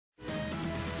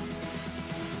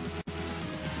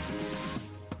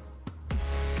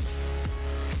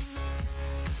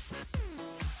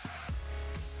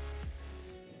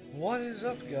What is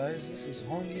up, guys? This is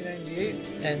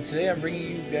Hongi98, and today I'm bringing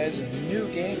you guys a new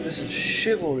game. This is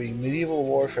Chivalry Medieval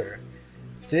Warfare.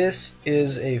 This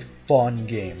is a fun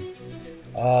game.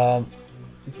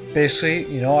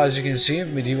 Basically, as you can see,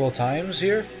 medieval times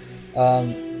here.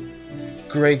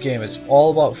 Great game. It's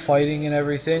all about fighting and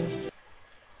everything.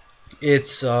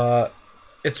 It's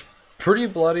pretty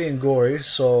bloody and gory,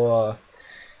 so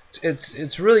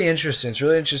it's really interesting. It's a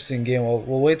really interesting game.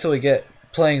 We'll wait till we get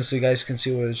playing so you guys can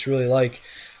see what it's really like.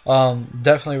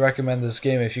 Definitely recommend this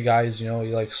game if you guys you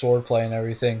like sword play and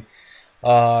everything.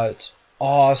 It's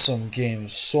awesome game,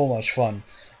 so much fun.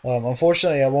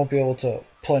 Unfortunately I won't be able to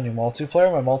play any multiplayer.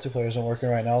 My multiplayer isn't working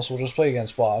right now, so we'll just play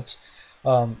against bots.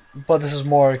 But this is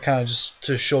more kind of just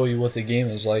to show you what the game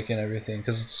is like and everything,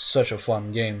 because it's such a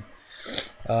fun game.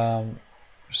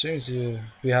 Seems to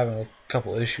be having a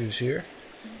couple issues here.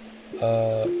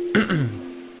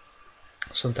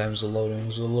 Sometimes the loading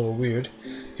is a little weird.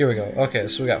 Here we go. Okay,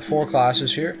 so we got 4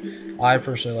 classes here. I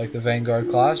personally like the Vanguard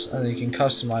class, and then you can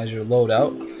customize your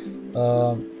loadout.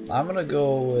 I'm gonna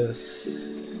go with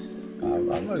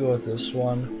this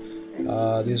one.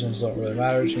 These ones don't really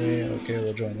matter to me. Okay,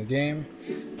 we'll join the game.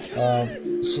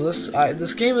 So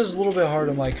this game is a little bit hard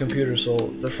on my computer, so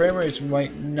the frame rates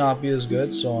might not be as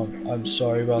good. So I'm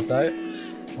sorry about that.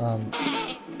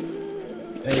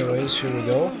 Anyways, here we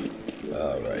go.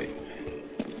 All right.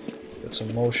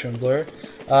 Some motion blur.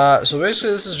 So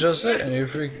basically this is just it, and it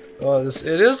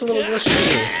is a little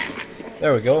glitchy.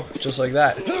 There we go, just like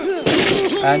that.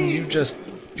 And you just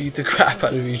beat the crap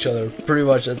out of each other. Pretty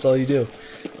much that's all you do.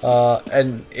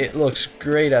 And it looks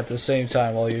great at the same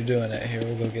time while you're doing it. Here,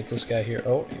 we'll go get this guy here.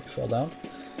 Oh, he fell down.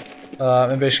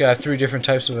 And basically I have 3 different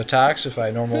types of attacks. If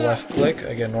I normal left click,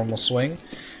 I get normal swing,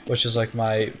 which is like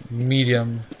my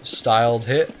medium styled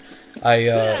hit.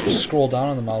 I scroll down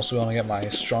on the mouse wheel and I get my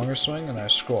stronger swing, and I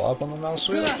scroll up on the mouse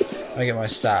wheel and I get my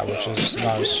stab, which is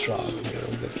not as strong. Here,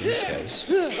 we'll get these guys.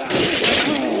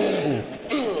 Ooh.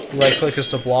 Right click is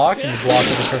to block, and you block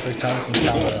at the perfect time. You can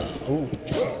count. Ooh,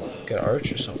 get an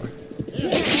archer somewhere.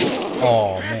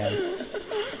 Oh man.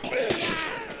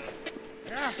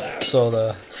 So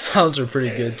the sounds are pretty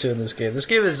good too in this game. This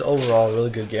game is overall a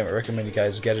really good game. I recommend you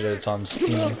guys get it. It's on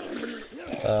Steam.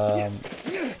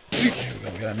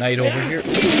 We got a knight over here.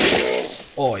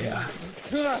 Oh yeah.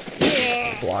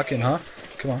 Blocking, huh?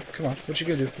 Come on. What you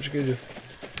gonna do? What you gonna do?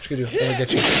 Let me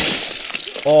get you.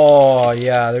 Oh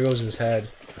yeah, there goes his head.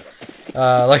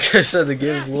 Like I said, the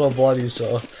game's a little bloody,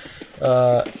 so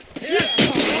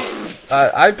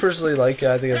I personally like it.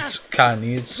 I think it's kind of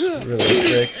neat. It's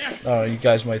realistic. I don't know, you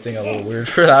guys might think I'm a little weird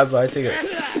for that, but I think it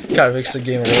kind of makes the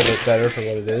game a little bit better for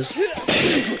what it is.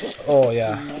 Oh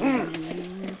yeah.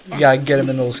 You gotta get him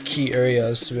in those key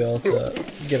areas to be able to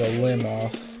get a limb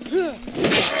off.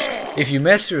 If you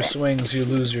miss your swings, you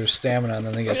lose your stamina, and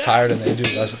then they get tired and they do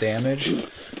less damage.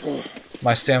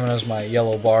 My stamina is my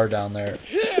yellow bar down there.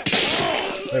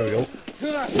 There we go.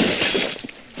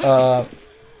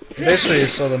 Basically,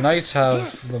 so the knights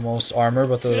have the most armor,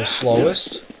 but they're the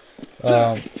slowest.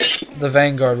 The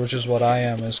Vanguard, which is what I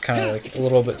am, is kind of like a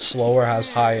little bit slower, has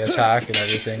high attack and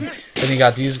everything. Then you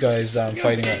got these guys that I'm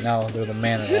fighting right now. They're the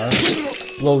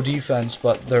man-at-arms. Low defense,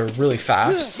 but they're really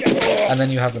fast. And then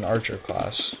you have an archer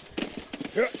class.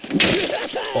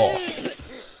 Oh.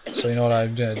 So you know what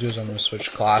I'm going to do is I'm going to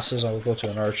switch classes. I will go to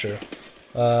an archer.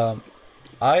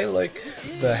 I like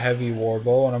the heavy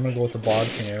warbow, and I'm going to go with the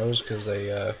bodkin arrows because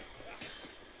they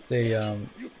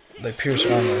pierce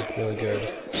armor really good.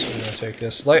 So I'm gonna take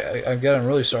this. Again, I'm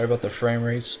really sorry about the frame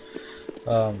rates.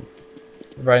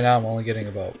 Right now I'm only getting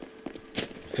about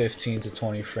 15 to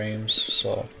 20 frames,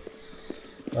 so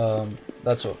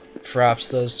that's what Fraps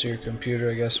does to your computer,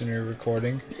 I guess, when you're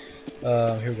recording.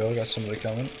 Here we go. Got somebody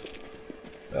coming.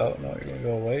 Oh no, you're gonna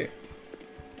go away.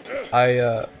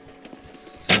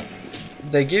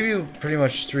 They give you pretty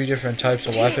much 3 different types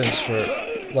of weapons for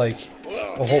like.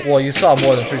 Well, you saw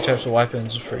more than 3 types of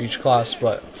weapons for each class,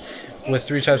 but with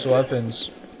 3 types of weapons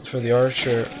for the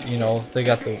archer, they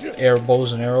got the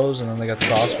bows and arrows, and then they got the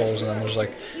crossbows, and then there's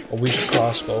like a weak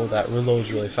crossbow that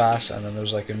reloads really fast, and then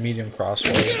there's like a medium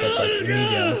crossbow that's like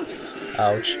medium,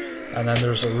 ouch, and then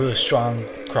there's a really strong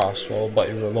crossbow, but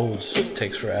it reloads, it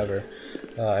takes forever.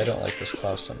 I don't like this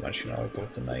class that much, I'll go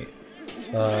with the knight.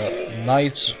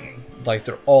 Knights, like,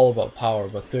 they're all about power,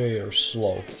 but they are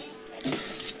slow.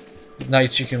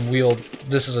 Knights, you can wield.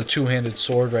 This is a 2-handed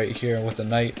sword right here, and with a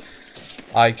knight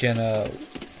I can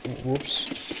whoops,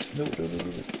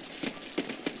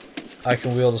 I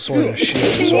can wield a sword and a shield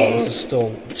as well. This is still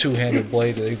 2-handed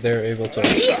blade. They're able to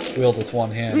wield with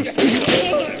 1 hand.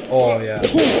 Oh yeah.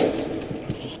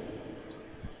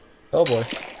 Oh boy.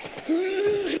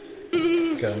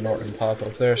 got a Norton pop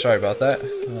up there. Sorry about that.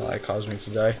 That caused me to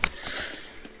die.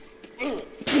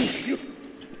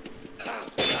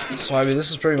 So I mean,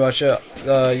 this is pretty much it.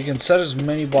 You can set as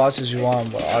many bots as you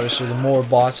want, but obviously the more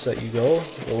bots that you go,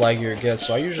 the laggier it gets.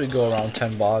 So I usually go around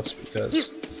 10 bots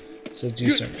because it's a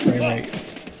decent frame rate.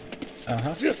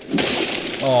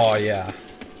 Oh yeah.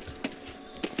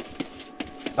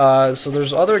 So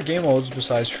there's other game modes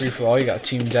besides free for all. You got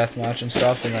team deathmatch and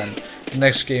stuff, and then the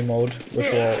next game mode,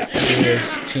 which will do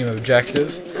is team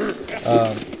objective.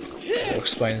 We'll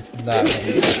explain that when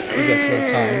we get to the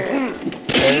time.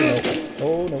 Oh no!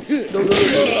 Oh no! No!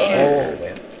 Oh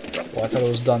man! Well, I thought it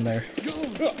was done there.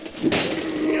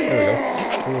 There we go.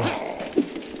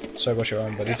 Ooh. Sorry about your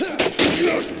arm, buddy.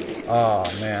 Oh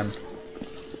man.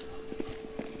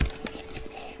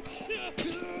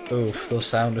 Oof, those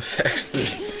sound effects.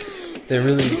 They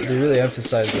really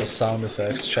emphasize those sound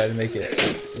effects, try to make it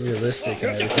realistic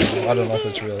and everything. I don't know if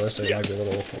it's realistic, it might be a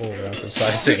little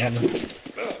overemphasizing on them.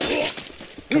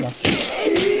 Come on.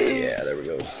 Yeah, there we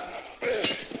go.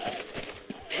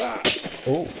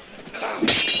 Oh.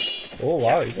 Oh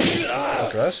wow, you're getting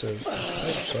aggressive. Oh,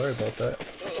 sorry about that.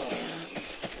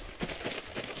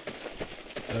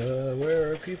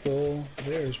 Where are people?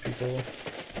 There's people.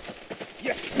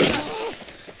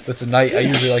 With the knight, I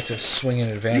usually like to swing in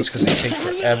advance because they take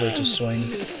forever to swing.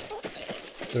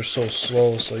 They're so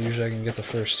slow, so usually I can get the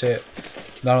first hit.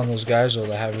 Not on those guys though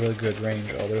that have really good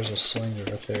range. Oh, there's a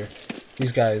slinger up there.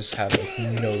 These guys have like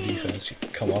no defense. You can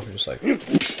come up and just like,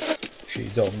 if you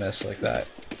don't miss like that,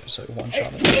 just like one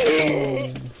shot.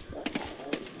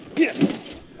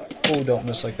 Oh, don't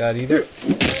miss like that either.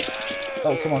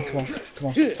 Oh, come on, come on, come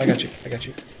on. I got you, I got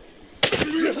you.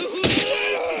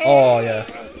 Oh yeah.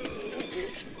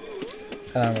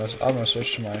 And I'm gonna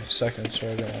switch to my second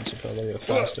sword and want to go a little bit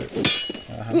faster.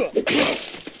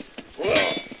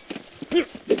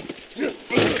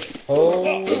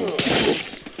 Oh.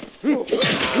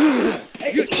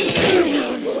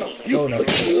 Oh no.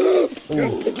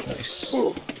 Ooh, nice.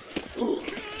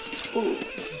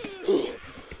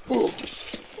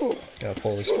 Gotta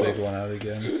pull this big one out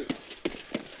again. You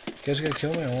guys gonna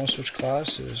kill me? I wanna switch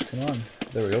classes. Come on.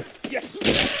 There we go.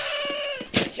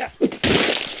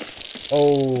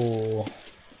 Oh.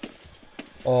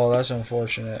 Oh, that's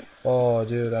unfortunate. Oh,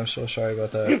 dude, I'm so sorry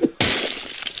about that.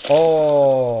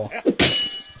 Oh.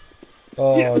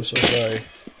 Oh, I'm so sorry.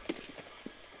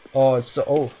 Oh, it's the...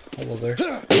 Oh, hello there.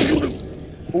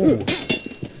 Ooh.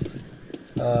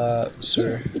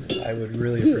 Sir, I would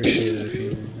really appreciate it if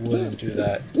you wouldn't do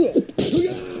that.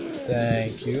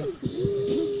 Thank you.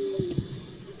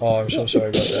 Oh, I'm so sorry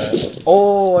about that.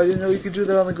 Oh, I didn't know you could do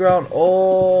that on the ground.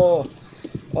 Oh.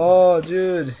 Oh,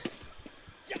 dude.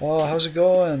 Oh, how's it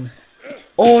going?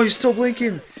 Oh, he's still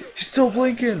blinking. He's still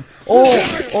blinking.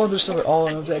 Oh, oh, there's something. Oh,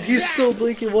 I'm dead. He's still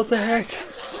blinking. What the heck?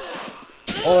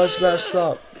 Oh, that's messed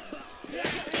up.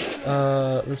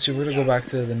 Let's see. We're gonna go back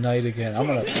to the knight again. I'm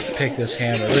gonna pick this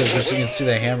hammer. Look at this. You can see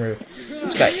the hammer.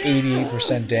 It's got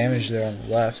 88% damage there on the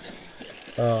left.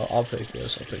 I'll pick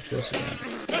this. I'll pick this again.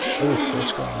 Oof,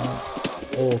 what's going on?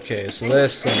 Okay, so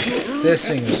this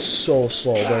thing is so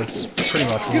slow, but it's pretty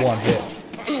much one hit.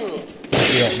 If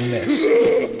you don't miss.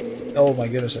 Oh my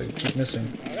goodness, I keep missing.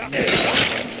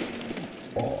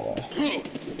 Oh,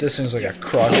 this thing's like a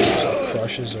crush. It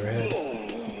crushes her head.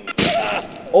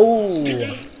 Oh,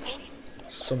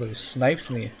 somebody sniped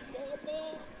me.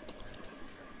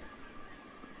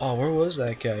 Oh, where was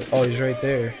that guy? Oh, he's right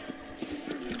there.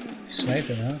 He's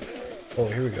sniping, huh? Oh,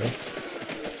 here we go.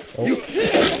 Oh.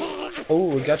 Oh,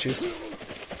 we got you.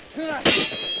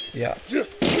 Yeah.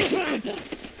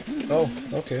 Oh,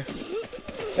 okay.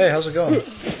 Hey, how's it going?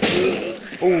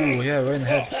 Oh, yeah, right in the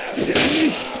head.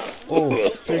 Oh,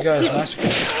 3 guys, master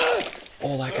class.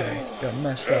 Oh, that guy got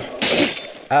messed up.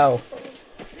 Ow.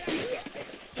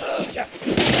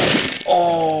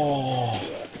 Oh.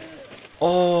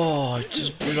 Oh, it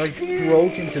just like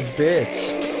broke into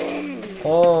bits.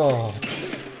 Oh.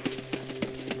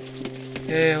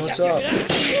 Hey, what's up?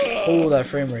 Oh, that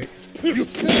frame rate.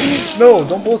 No,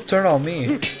 don't both turn on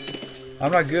me.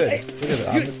 I'm not good. Look at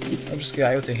that. I'm just a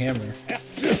guy with a hammer.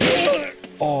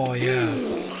 Oh, yeah.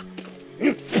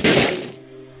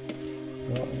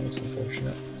 Well, that's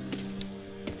unfortunate.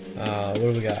 What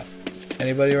do we got?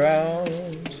 Anybody around?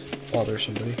 Oh, there's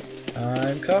somebody.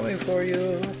 I'm coming for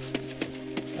you.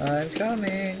 I'm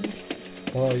coming.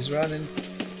 Oh, he's running.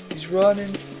 He's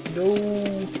running. No.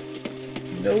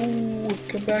 No.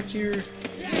 Come back here.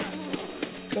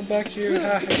 Come back here.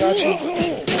 Ah, I got you.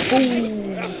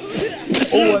 Boom.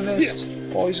 Oh, I missed.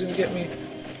 Oh, he's gonna get me.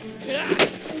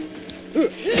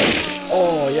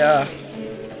 Oh, yeah.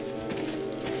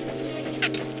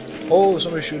 Oh,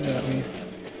 somebody's shooting at me.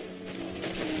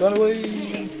 Run away!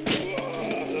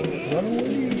 Run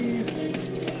away!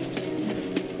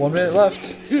 1 minute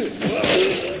left.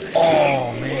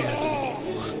 Oh man.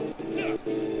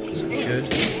 Is it good?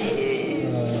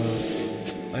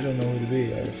 I don't know who to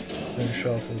be. I finish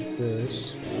off with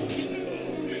this.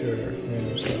 Sure,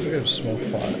 random stuff. I got a smoke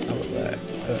pot out of that.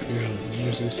 I don't usually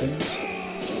use these things.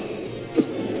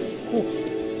 Whew.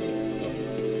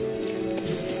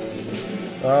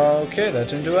 Okay, that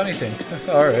didn't do anything.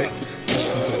 Alright. That's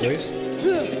a complete waste.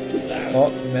 Oh,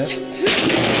 missed.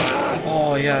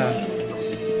 Oh, yeah.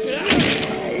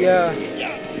 Yeah.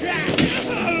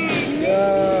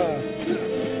 Yeah.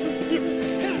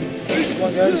 Come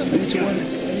on, guys. I need to win.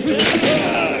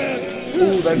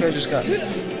 Ooh, that guy just got me.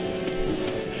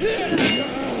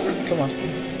 Come on.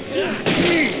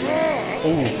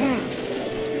 Ooh.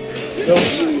 No.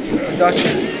 I got you.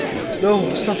 No,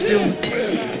 stop stealing.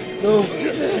 No.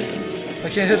 I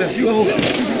can't hit him. No.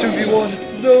 2v1.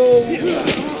 No.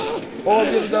 Oh,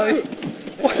 I'm gonna die.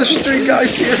 What? There's 3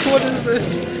 guys here. What is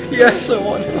this? Yes, I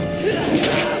won.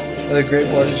 And the great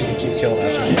part is you can keep killing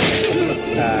after you.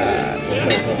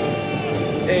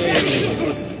 Hey.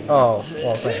 Oh,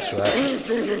 well, thanks for that.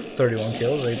 31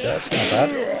 kills, 8 deaths, not bad.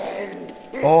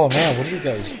 Oh man, what are you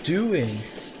guys doing?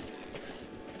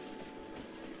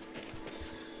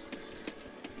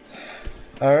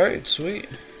 Alright, sweet.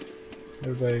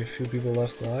 Everybody, a few people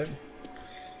left alive.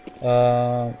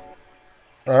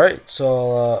 Alright,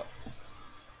 so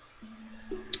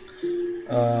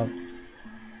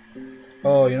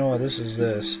oh, you know what, this is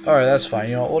this. Alright, that's fine.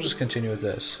 You know what, we'll just continue with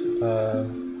this.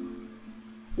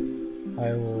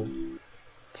 I will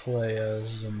play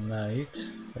as a knight,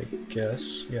 I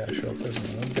guess. Yeah, sure, I'll play as a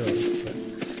knight.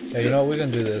 Yeah, you know what, we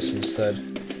can do this instead.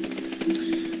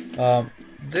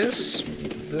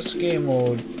 This game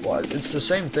mode, well, it's the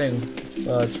same thing.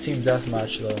 It's team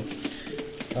deathmatch though.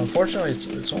 Unfortunately,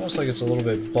 it's almost like it's a little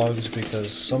bit bugged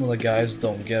because some of the guys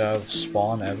don't get out of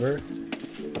spawn ever.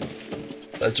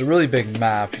 It's a really big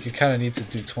map. You kind of need to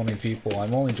do 20 people.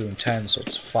 I'm only doing 10, so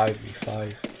it's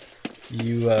 5v5.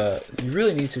 You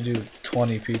really need to do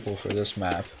 20 people for this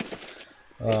map.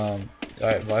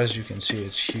 Alright, well, as you can see,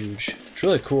 it's huge. It's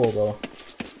really cool though.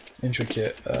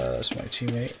 Intricate. That's my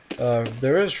teammate.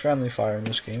 There is friendly fire in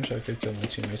this game, so I could kill my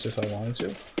teammates if I wanted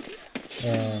to.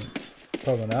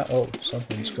 Probably not. Oh,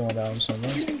 something's going down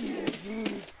somewhere.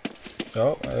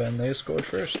 Oh, and they scored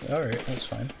first. Alright, that's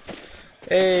fine.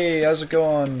 Hey, how's it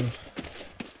going?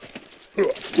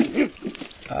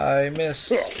 I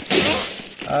missed.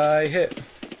 I hit.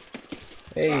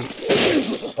 Hey.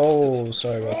 Oh,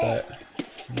 sorry about that.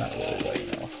 Not really right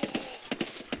now.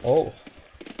 Oh.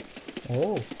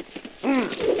 Oh.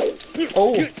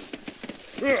 Oh.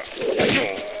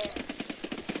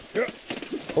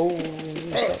 Oh,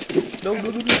 stop. No, no, no,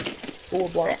 no. Oh, a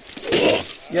block.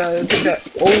 Yeah, take that.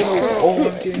 Oh, no. Oh,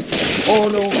 I'm getting. Oh,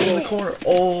 no, in the corner.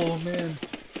 Oh, man.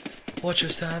 What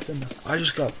just happened? I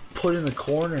just got put in the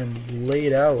corner and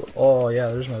laid out. Oh, yeah,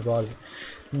 there's my body.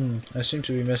 I seem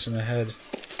to be missing a head.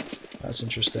 That's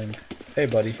interesting. Hey,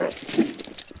 buddy.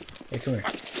 Hey, come here.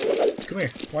 Come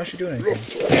here. Why aren't you doing anything?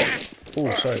 Oh,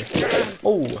 sorry.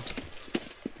 Oh!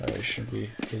 I shouldn't be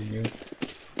hitting you.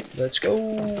 Let's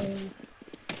go!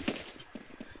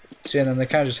 See, and then they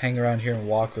kind of just hang around here and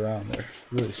walk around. They're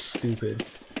really stupid.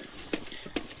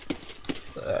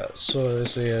 So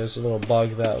yeah, there's a little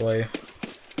bug that way.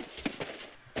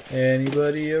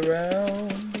 Anybody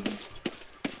around?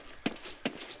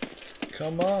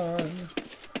 Come on.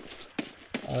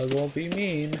 I won't be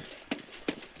mean.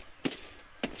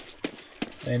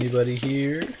 Anybody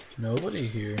here? Nobody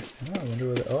here. Oh, I wonder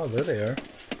where they... Oh, there they are.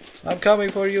 I'm coming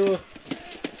for you!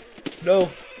 No!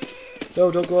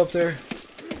 No, don't go up there.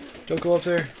 Don't go up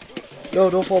there. No,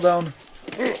 don't fall down.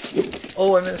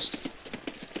 Oh, I missed.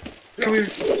 Come here.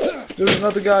 There's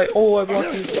another guy. Oh, I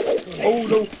blocked you. Oh,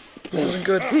 no. This isn't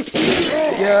good.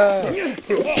 Yeah.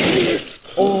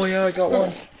 Oh, yeah, I got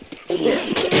one.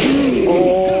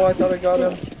 Oh, I thought I got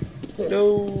him.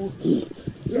 No.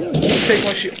 Take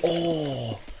my shit.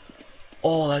 Oh.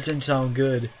 Oh, that didn't sound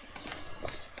good.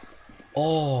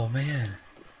 Oh, man.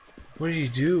 What did he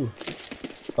do?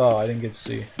 Oh, I didn't get to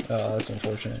see. Oh, that's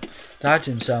unfortunate. That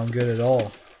didn't sound good at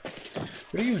all.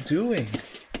 What are you doing?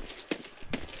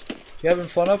 You having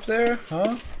fun up there?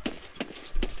 Huh?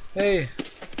 Hey.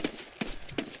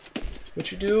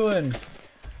 What you doing?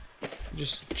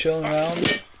 Just chilling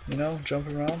around? You know,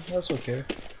 jumping around? That's okay.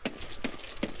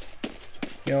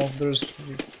 You know,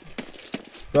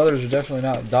 brothers are definitely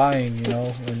not dying, you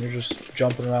know, when you're just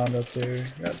jumping around up there.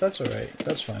 Yeah, that's alright.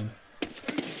 That's fine.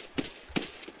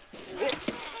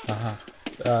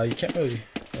 You can't really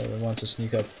Oh, they want to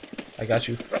sneak up. I got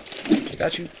you. I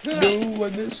got you. No, I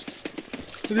missed.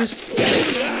 I missed.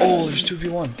 Oh, there's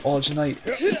 2v1. Oh, it's a knight.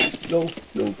 No,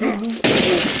 no, no, no.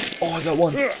 Oh, I got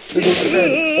one. There goes the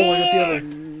friend. Oh, I got the other.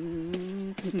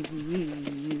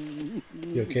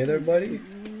 You okay there, buddy?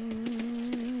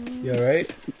 You alright?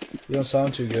 You don't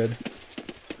sound too good.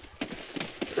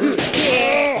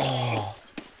 Oh.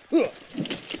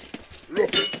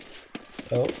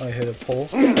 Oh, I hit a pole.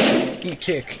 Eat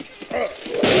kick.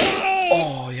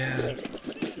 Oh, yeah.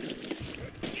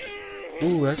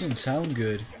 Ooh, that didn't sound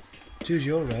good. Dude,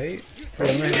 you alright?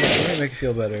 Let me make you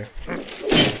feel better.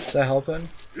 Is that helping?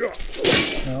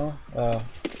 No? Oh,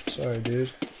 sorry,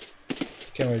 dude.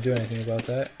 Can't really do anything about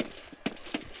that.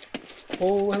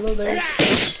 Oh, hello there.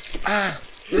 Ah!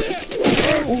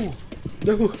 Oh!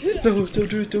 No! No! Don't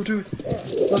do it! Don't do it!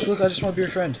 Look, look, I just want to be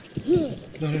your friend.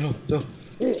 No, no, no, no.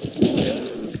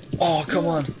 Oh, come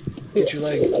on. Get your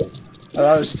leg. I'm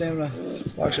out of stamina.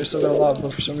 Well, actually, I still got a lot,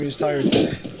 but for some reason tired.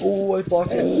 Oh, I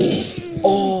blocked it.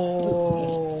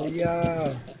 Oh,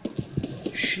 yeah.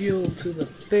 Shield to the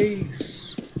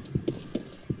face.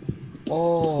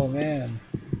 Oh, man.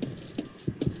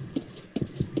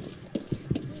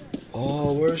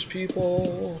 Oh, where's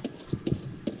people?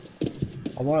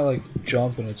 I want to, like,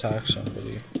 jump and attack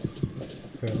somebody.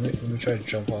 Here, let me try to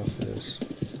jump off this.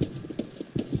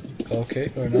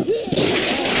 Okay, or not.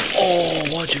 Oh,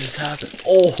 what just happened?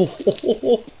 Oh,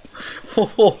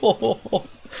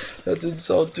 that didn't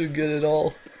sound too good at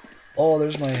all. Oh,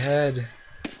 there's my head.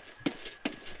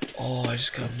 Oh, I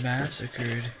just got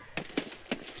massacred.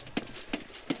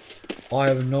 Oh, I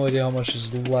have no idea how much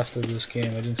is left of this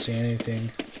game. I didn't see anything.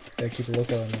 Gotta keep a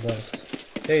lookout on the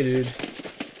left. Hey, dude.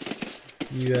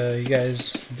 You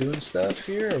guys doing stuff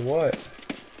here or what?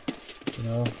 You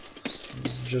know,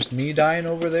 is it just me dying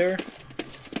over there?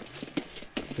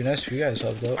 It'd be nice if you guys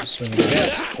helped out swinging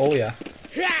gas. Oh yeah.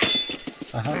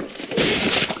 Uh-huh.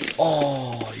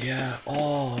 Oh yeah.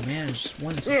 Oh man, just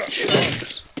one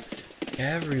chunks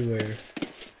everywhere.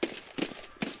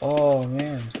 Oh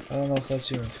man, I don't know if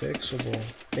that's even fixable.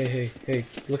 Hey, hey, hey,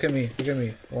 look at me, look at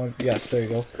me. One, yes, there you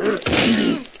go.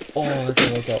 Oh, that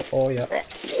didn't work out. Oh yeah.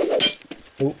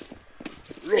 Oh.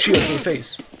 Shield to the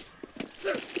face.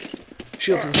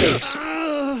 Shield to the face.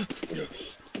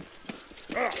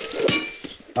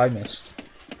 I missed.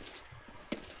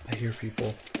 I hear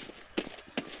people.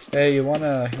 Hey, you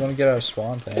wanna get out of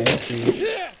spawn? Thank you.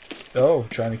 Oh,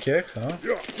 trying to kick, huh?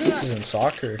 This isn't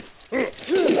soccer.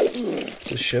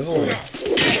 It's a chivalry.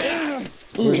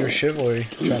 Where's your chivalry?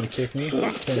 Trying to kick me?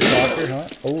 Playing soccer, huh?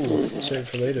 Oh, save it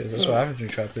for later. That's what happens when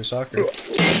you try to play soccer.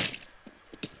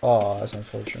 Oh, that's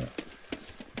unfortunate.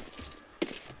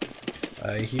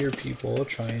 I hear people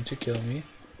trying to kill me.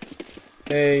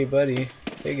 Hey, buddy.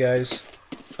 Hey, guys.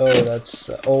 Oh, that's...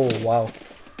 oh, wow.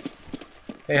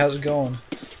 Hey, how's it going?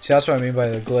 See, that's what I mean by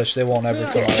the glitch. They won't ever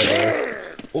come out of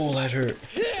there. Oh, that hurt.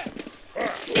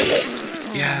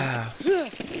 Yeah.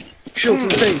 Shield to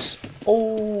the face.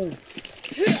 Oh.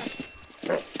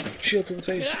 Shield to the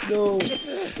face. No.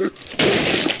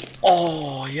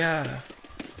 Oh, yeah.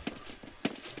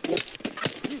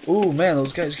 Ooh, man,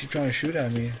 those guys keep trying to shoot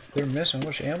at me. They're missing. How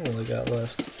much ammo they got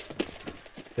left?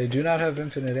 They do not have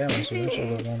infinite ammo, so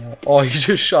eventually they'll run out. Oh, he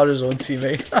just shot his own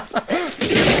teammate.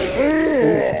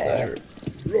 Ooh, that hurt.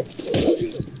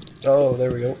 Oh,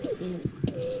 there we go.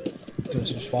 Doing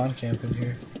some spawn camping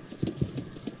here.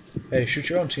 Hey, shoot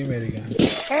your own teammate again.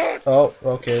 Oh,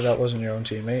 okay, that wasn't your own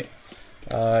teammate.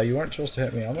 You weren't supposed to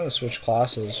hit me. I'm gonna switch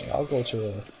classes. I'll go to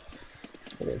a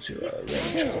range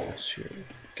class here.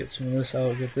 Get some of this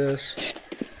out. Get this.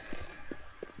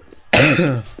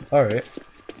 All right.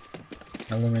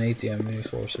 Eliminate the enemy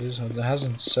forces. It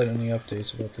hasn't said any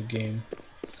updates about the game.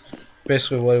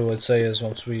 Basically, what it would say is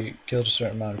once we killed a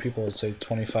certain amount of people, it would say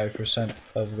 25%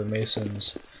 of the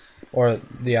Masons or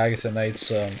the Agatha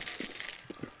Knights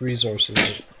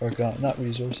resources, or not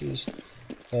resources,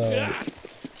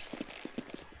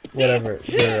 whatever,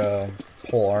 their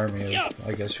whole army,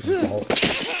 I guess you can call it.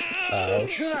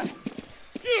 Ouch.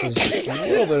 This is a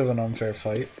little bit of an unfair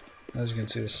fight. As you can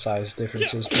see, the size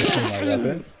differences between my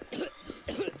weapon.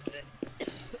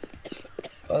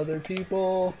 Other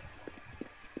people,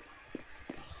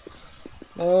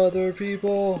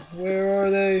 where are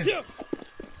they?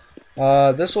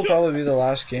 This will probably be the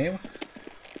last game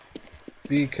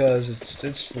because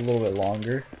it's a little bit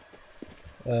longer.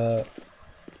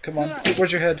 Come on,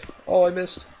 where's your head? Oh, I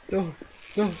missed. No,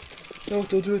 no, no,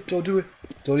 don't do it, don't do it.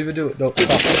 Don't even do it. No,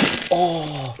 stop.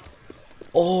 Oh,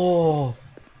 oh,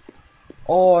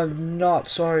 oh, I'm not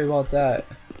sorry about that.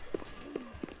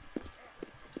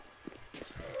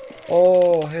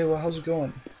 Oh, hey, well, how's it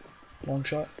going? Long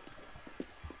shot.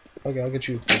 Okay, I'll get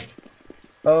you.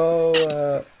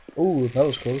 Oh, ooh, that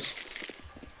was close.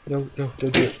 No, don't do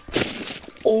it.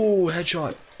 Oh,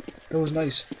 headshot. That was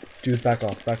nice. Dude, back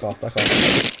off, back off, back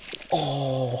off.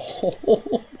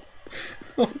 Oh.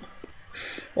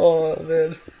 Oh,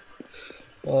 man.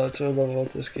 Oh, that's what I love about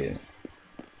this game.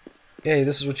 Hey,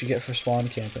 this is what you get for spawn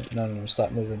camping. No, no, no,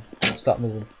 stop moving. Stop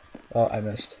moving. Oh, I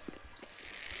missed.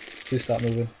 Please stop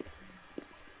moving.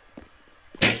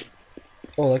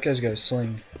 Oh, that guy's got a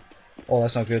sling. Oh,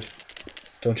 that's not good.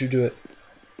 Don't you do it.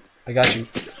 I got you.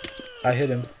 I hit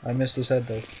him. I missed his head,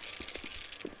 though.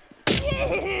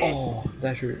 Oh,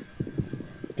 that hurt.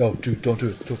 No, dude, don't do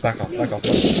it. Don't back off, back off.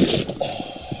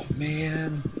 Oh,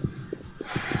 man.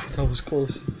 That was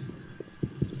close.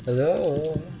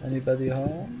 Hello? Anybody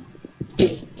home?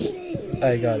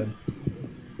 I got him.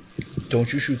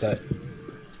 Don't you shoot that.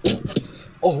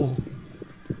 Oh!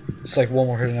 It's like one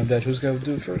more hit and I'm dead. Who's gonna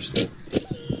do it first?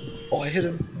 Oh, I hit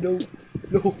him. No.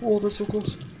 No. Oh, that's so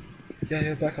close. Yeah,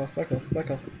 yeah, back off, back off,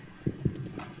 back off.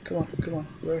 Come on, come on.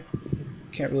 Where?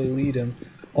 Can't really lead him.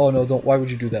 Oh, no, don't. Why would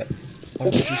you do that? Why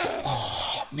would you?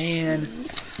 Oh, man.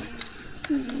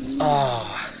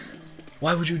 Ah.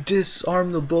 Why would you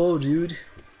disarm the bow, dude? You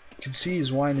can see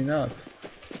he's winding up.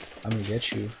 I'm gonna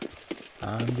get you.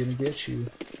 I'm gonna get you.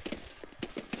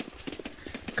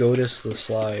 Godus the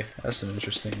Sly. That's an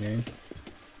interesting name.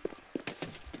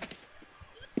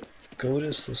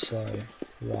 Godus the Sly.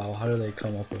 Wow, how do they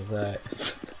come up with that?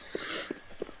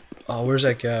 Oh, where's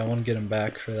that guy? I want to get him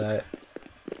back for that.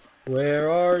 Where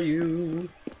are you?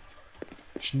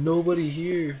 There's nobody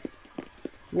here.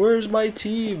 Where's my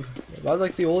team? I'm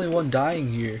like the only one dying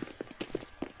here.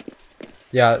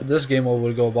 Yeah, this game mode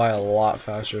would go by a lot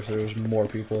faster if there was more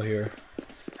people here.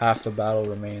 Half the battle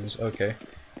remains. Okay.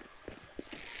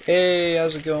 Hey,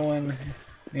 how's it going?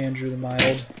 Andrew the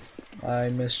Mild. I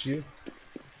missed you.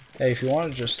 Hey, if you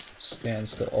want to just stand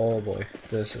still. Oh boy,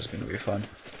 this is going to be fun.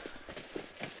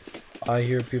 I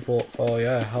hear people. Oh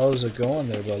yeah, how's it going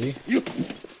there, buddy?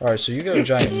 Alright, so you got a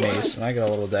giant mace, and I got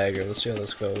a little dagger. Let's see how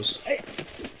this goes.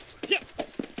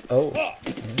 Oh.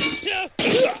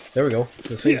 There we go. To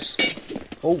the face.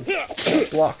 Oh,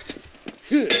 blocked.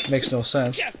 Makes no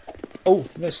sense. Oh,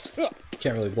 missed.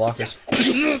 Can't really block this.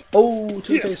 Oh,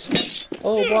 to the face.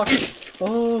 Oh, blocked.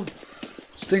 Oh,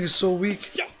 this thing is so weak.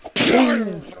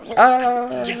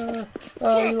 Ah,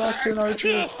 you lost an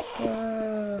archer.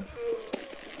 Ah,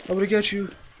 I'm gonna get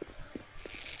you.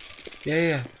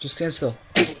 Yeah, just stand still.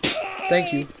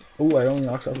 Thank you. Oh, I only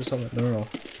knocked off his helmet. No.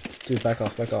 Dude, back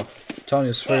off, back off. I'm telling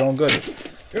you, it's for your own good.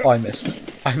 Oh, I missed.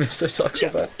 I suck so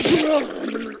bad.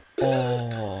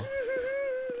 Oh.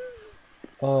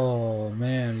 Oh,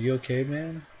 man. You okay,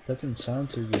 man? That didn't sound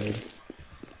too good.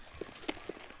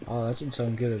 Oh, that didn't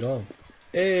sound good at all.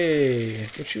 Hey,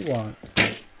 what you want?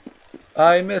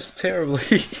 I missed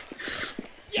terribly.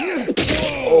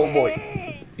 Oh, boy.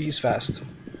 He's fast.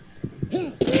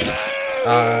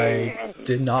 I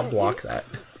did not block that.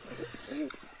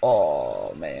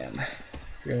 Oh, man.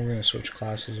 We're gonna switch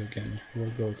classes again.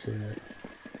 We'll go to that.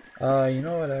 You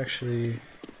know what, actually...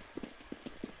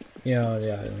 You know,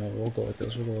 yeah, no, we'll go with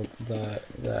this. We'll go with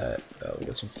that. We'll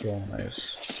get some throwing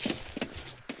knives.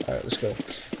 Alright, let's go.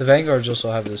 The Vanguards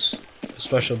also have this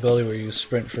special ability where you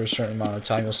sprint for a certain amount of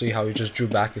time. You'll see how he just drew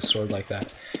back his sword like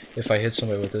that. If I hit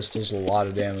somebody with this, it does a lot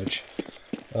of damage.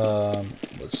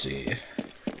 Let's see.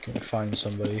 Can we find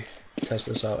somebody to test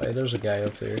this out? Hey, there's a guy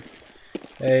up there.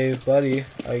 Hey, buddy,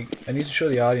 I need to show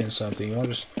the audience something. You want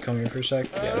to just come here for a sec?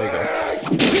 Yeah, there you go.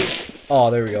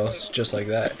 Oh, there we go. It's just like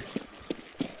that.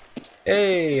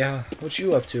 Hey, what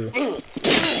you up to?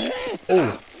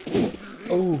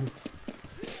 Oh.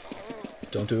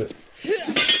 Don't do it.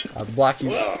 I'll block you.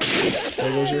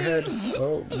 There goes your head.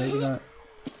 Oh, maybe not.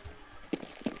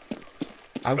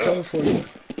 I'm coming for you.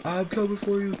 I'm coming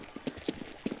for you.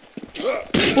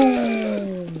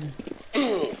 Boom.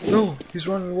 No, he's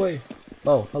running away.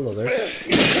 Oh, hello there.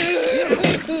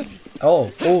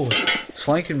 Oh, it's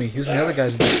flanking me. Using the other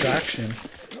guy's distraction.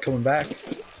 Coming back.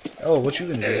 Oh, what you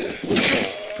gonna do?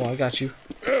 Oh, I got you.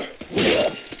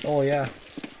 Oh, yeah.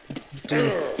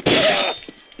 Dude.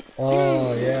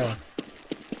 Oh, yeah.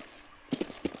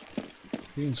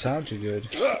 You didn't sound too good.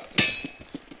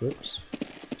 Whoops.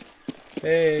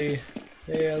 Hey,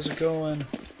 how's it going?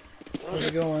 How's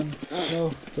it going?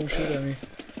 No, don't shoot at me.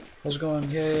 How's it going?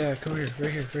 Yeah, come here,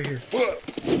 right here.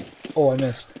 Oh, I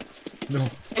missed. No.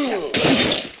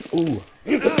 Ooh.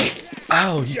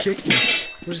 Ow, you kicked me.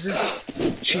 What is this?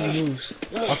 Cheating moves.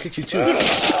 I'll kick you too.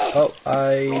 Oh,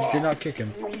 I did not kick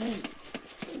him.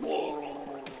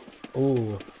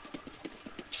 Ooh.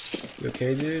 You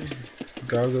okay, dude?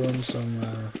 gargling some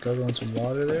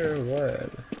water there, or what?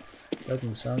 That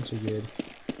didn't sound too good.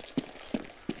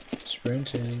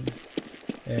 Sprinting.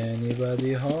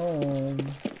 Anybody home?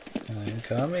 I'm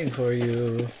coming for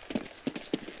you.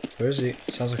 Where is he?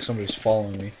 Sounds like somebody's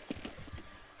following me.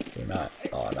 They're not.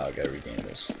 Oh, now I gotta regain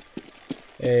this.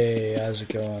 Hey, how's it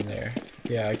going there?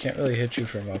 Yeah, I can't really hit you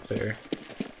from up there.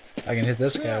 I can hit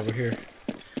this guy over here.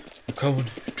 I'm coming.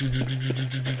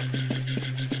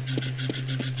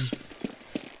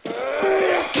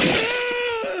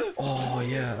 Oh,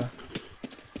 yeah.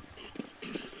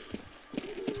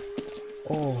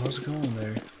 Oh, how's it going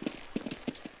there?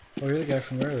 Oh, you're the guy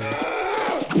from earlier.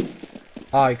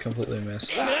 I completely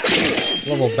missed.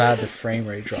 Love how bad the frame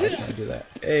rate drops when I do that.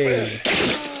 Hey!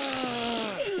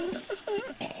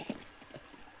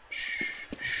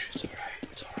 Shh, it's alright,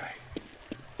 it's alright.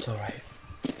 It's alright.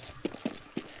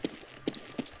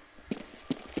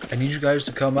 I need you guys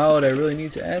to come out, I really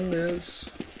need to end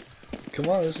this. Come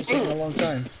on, this is taking a long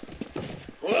time.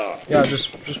 Yeah,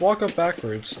 just walk up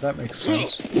backwards, that makes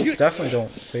sense. Definitely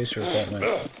don't face your opponent.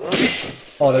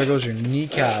 Oh, there goes your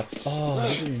kneecap. Oh, look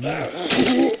at your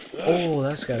knee. Oh,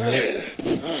 that's gotta hurt.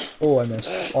 Oh, I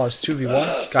missed. Oh, it's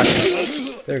 2v1. Gotcha.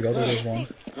 There you go, there goes one.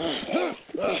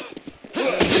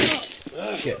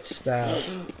 Get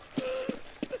stabbed.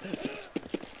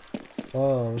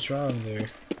 Oh, what's wrong there?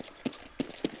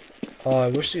 Oh, I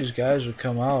wish these guys would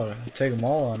come out. I'd take them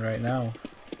all on right now.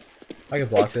 I could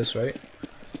block this, right?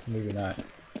 Maybe not.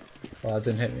 Oh, that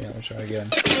didn't hit me. I'll try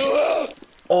again.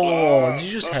 Oh, did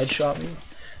you just headshot me?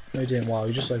 No, he didn't. Wow,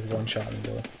 he just like one-shot me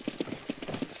though.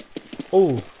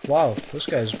 Oh, wow. This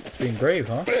guy's being brave,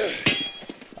 huh?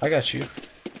 I got you.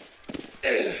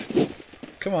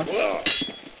 Come on.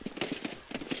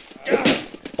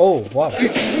 Oh, wow.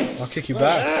 I'll kick you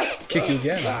back. Kick you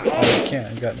again. Oh, you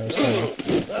can't. You got no stamina.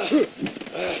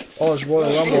 Oh, it's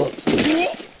Royal Rumble.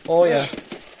 Oh, yeah.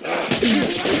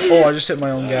 Oh, I just hit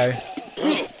my own guy.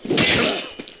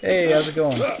 Hey, how's it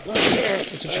going?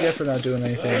 That's what you get for not doing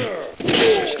anything.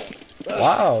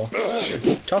 Wow. You're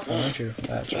a tough one, aren't you?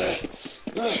 That's right.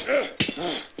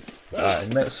 I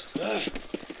missed.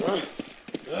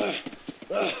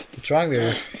 What's wrong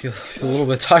there? You're a little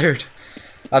bit tired.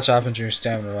 That's what happens when your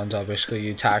stamina runs out. Basically,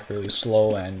 you attack really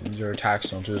slow and your attacks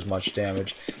don't do as much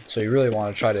damage. So you really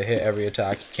want to try to hit every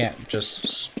attack. You can't just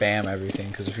spam everything,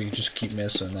 because if you just keep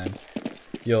missing, then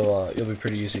you'll be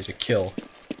pretty easy to kill.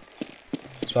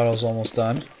 This battle's almost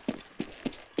done.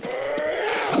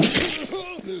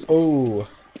 Oh.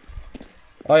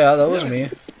 Oh yeah, that was me.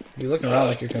 You're looking around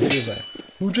like you're confused. Like,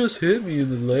 who just hit me in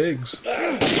the legs?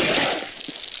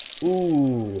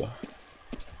 Ooh.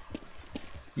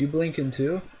 You blinking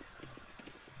too?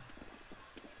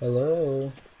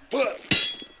 Hello?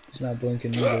 He's not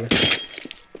blinking either.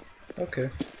 Okay,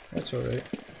 that's alright.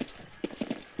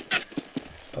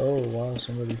 Oh wow,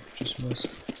 somebody just missed.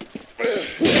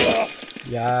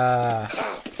 Yeah.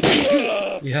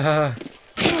 Yeah.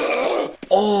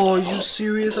 Oh, are you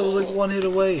serious? I was like one hit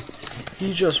away.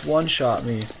 He just one-shot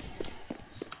me.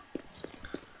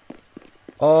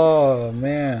 Oh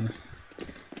man.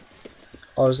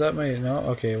 Oh, is that my... No?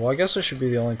 Okay, well I guess I should be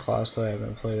the only class that I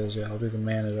haven't played as yet. I'll be the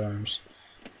Man-at-Arms.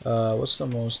 What's the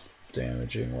most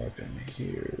damaging weapon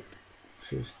here?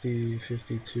 50,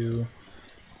 52.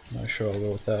 Not sure I'll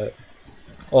go with that.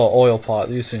 Oh, oil pot.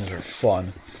 These things are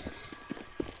fun.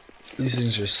 These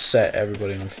things just set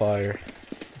everybody on fire.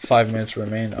 5 minutes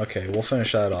remain. Okay, we'll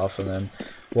finish that off and then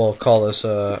we'll call this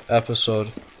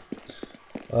episode.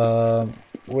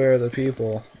 Where are the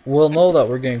people? We'll know that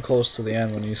we're getting close to the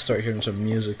end when you start hearing some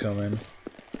music come in.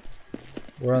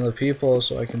 We're on the people,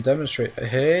 so I can demonstrate.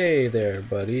 Hey there,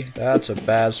 buddy. That's a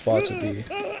bad spot to be.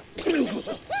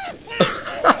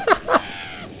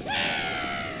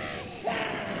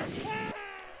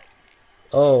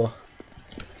 Oh,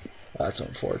 that's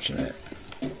unfortunate.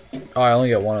 Oh, I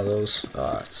only got one of those.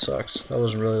 Ah, it sucks. That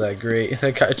wasn't really that great.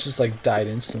 That guy just like died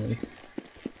instantly.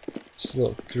 Just a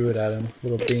little threw it at him.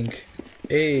 Little bink.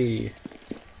 Hey.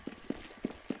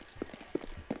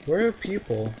 Where are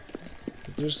people?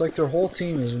 There's like their whole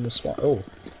team is in the spot. Oh.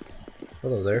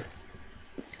 Hello there.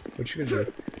 What you gonna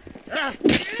do?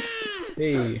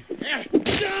 Hey.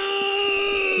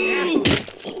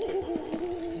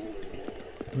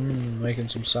 Making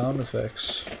some sound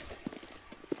effects.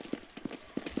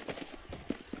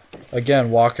 Again,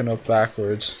 walking up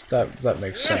backwards. That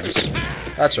makes sense.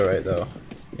 That's alright though.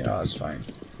 You know, that's fine.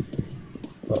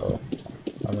 Uh-oh.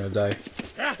 I'm gonna die.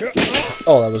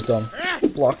 Oh, that was dumb.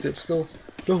 Blocked it still.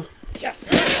 No.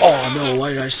 Oh no, why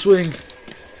did I swing?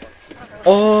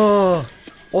 Oh!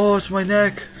 Oh, it's my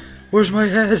neck. Where's my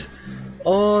head?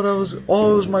 Oh, that was,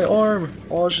 oh, it was my arm.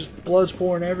 Oh, it's just blood's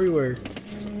pouring everywhere.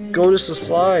 Goatus the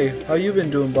Sly, how you been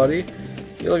doing, buddy?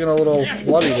 You're looking a little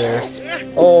bloody there.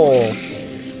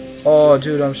 Oh,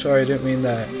 dude, I'm sorry, I didn't mean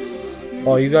that.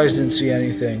 Oh, you guys didn't see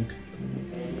anything.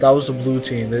 That was the blue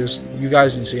team. You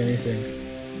guys didn't see anything.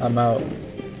 I'm out.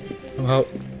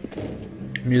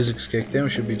 Music's kicked in. We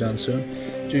should be done soon.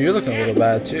 Dude, you're looking a little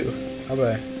bad too. How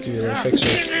about I give you a little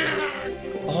fixer?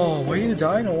 Oh, why are you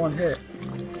dying in one hit?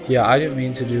 Yeah, I didn't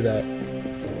mean to do that.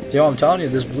 Yo, I'm telling you,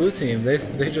 this blue team, they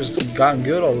just gotten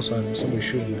good all of a sudden. Somebody's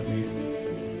shooting at me.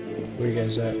 Where you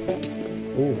guys at?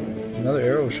 Ooh, another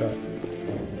arrow shot.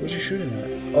 Where's he shooting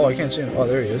at? Oh, I can't see him. Oh,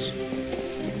 there he is.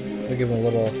 I'll give him a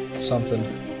little something.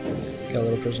 Got a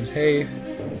little present. Hey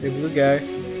blue guy.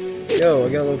 Yo, I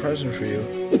got a little present for you.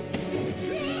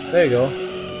 There you go.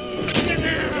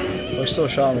 Oh, he still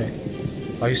shot me.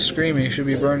 Oh, he's screaming. He should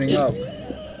be burning up.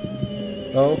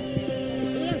 Oh.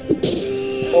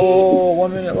 Oh,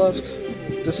 1 minute left.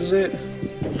 This is it.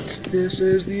 This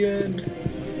is the end.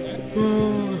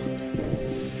 Oh.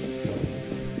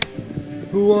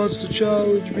 Who wants to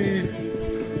challenge me?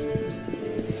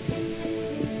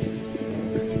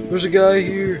 There's a guy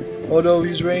here. Oh no,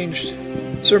 he's ranged.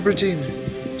 Serpentine.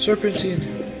 Serpentine.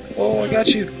 Oh, I got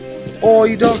you. Oh,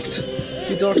 he ducked.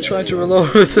 He ducked trying to reload.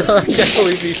 I can't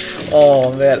believe he...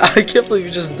 Oh man, I can't believe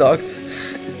he just ducked.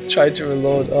 Tried to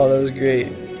reload. Oh, that was great.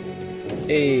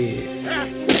 Hey.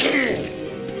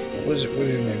 What is your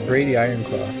name? Brady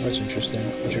Ironclaw. That's interesting.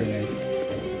 What's your name?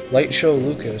 Light Show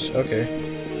Lucas. Okay.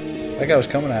 That guy was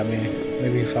coming at me.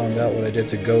 Maybe he found out what I did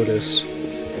to Goatus.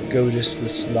 Goatus the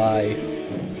Sly.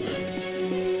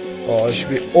 Oh, it should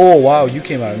be... Oh, wow. You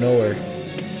came out of nowhere.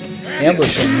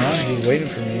 Ambush him, huh? He was waiting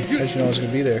for me. How'd you know I was going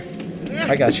to be there?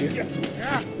 I got you.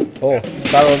 Oh,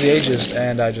 Battle of the Ages.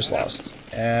 And I just lost.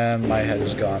 And my head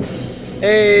is gone.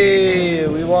 Hey,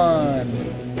 we won.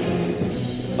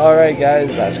 Alright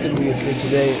guys, that's going to be it for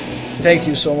today. Thank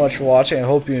you so much for watching. I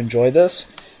hope you enjoyed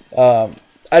this.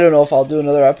 I don't know if I'll do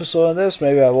another episode on this.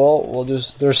 Maybe I will.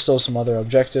 There's still some other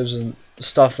objectives and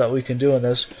stuff that we can do in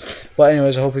this. But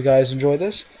anyways, I hope you guys enjoy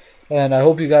this. And I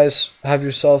hope you guys have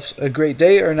yourselves a great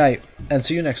day or night. And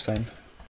see you next time.